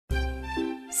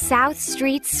South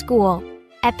Street School,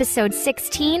 Episode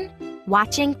 16,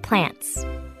 Watching Plants.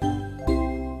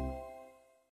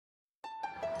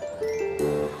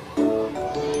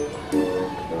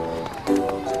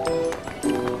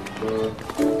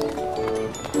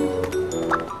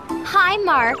 Hi,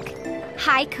 Mark.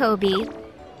 Hi, Kobe.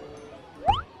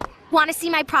 Want to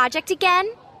see my project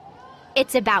again?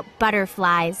 It's about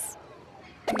butterflies.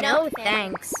 No,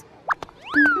 thanks.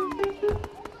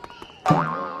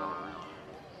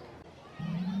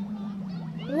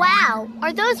 Wow,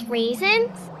 are those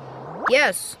raisins?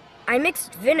 Yes, I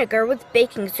mixed vinegar with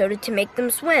baking soda to make them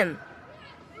swim.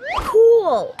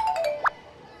 Cool!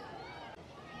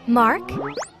 Mark,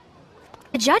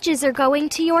 the judges are going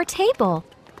to your table.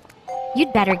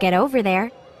 You'd better get over there.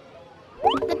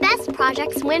 The best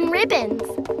projects win ribbons.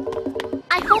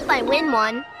 I hope I win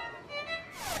one.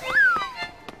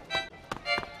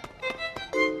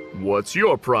 What's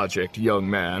your project, young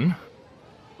man?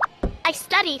 I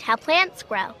studied how plants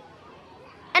grow.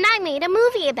 And I made a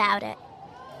movie about it.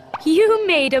 You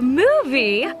made a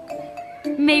movie?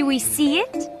 May we see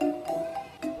it?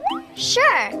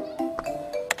 Sure.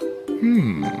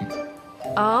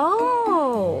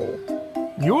 Oh.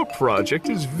 Your project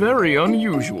is very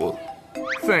unusual.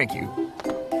 Thank you.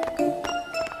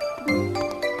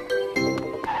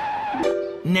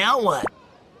 Now what?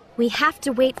 We have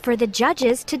to wait for the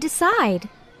judges to decide.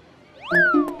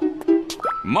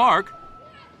 Mark,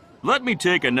 let me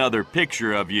take another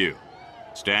picture of you.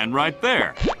 Stand right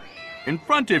there, in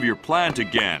front of your plant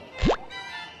again.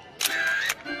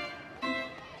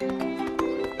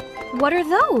 What are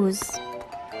those?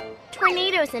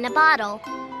 Tornadoes in a bottle.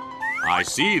 I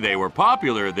see they were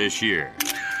popular this year.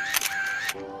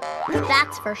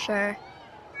 That's for sure.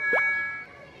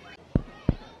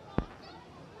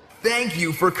 Thank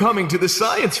you for coming to the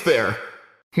science fair.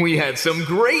 We had some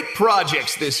great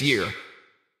projects this year.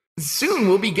 Soon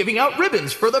we'll be giving out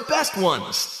ribbons for the best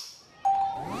ones.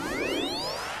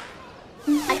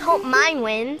 I hope mine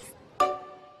wins.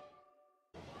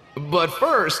 But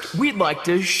first, we'd like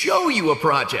to show you a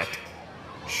project.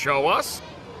 Show us?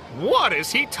 What is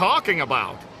he talking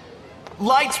about?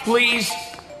 Lights, please.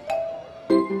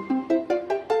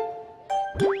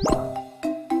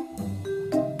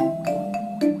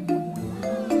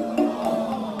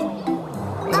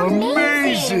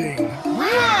 Amazing!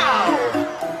 Wow!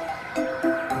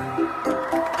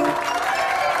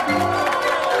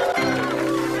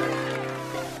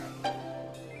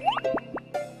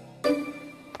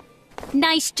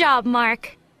 Nice job,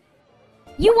 Mark.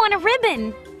 You won a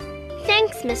ribbon.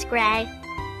 Thanks, Miss Gray.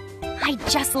 I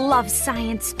just love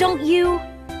science, don't you?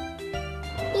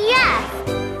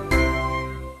 Yes!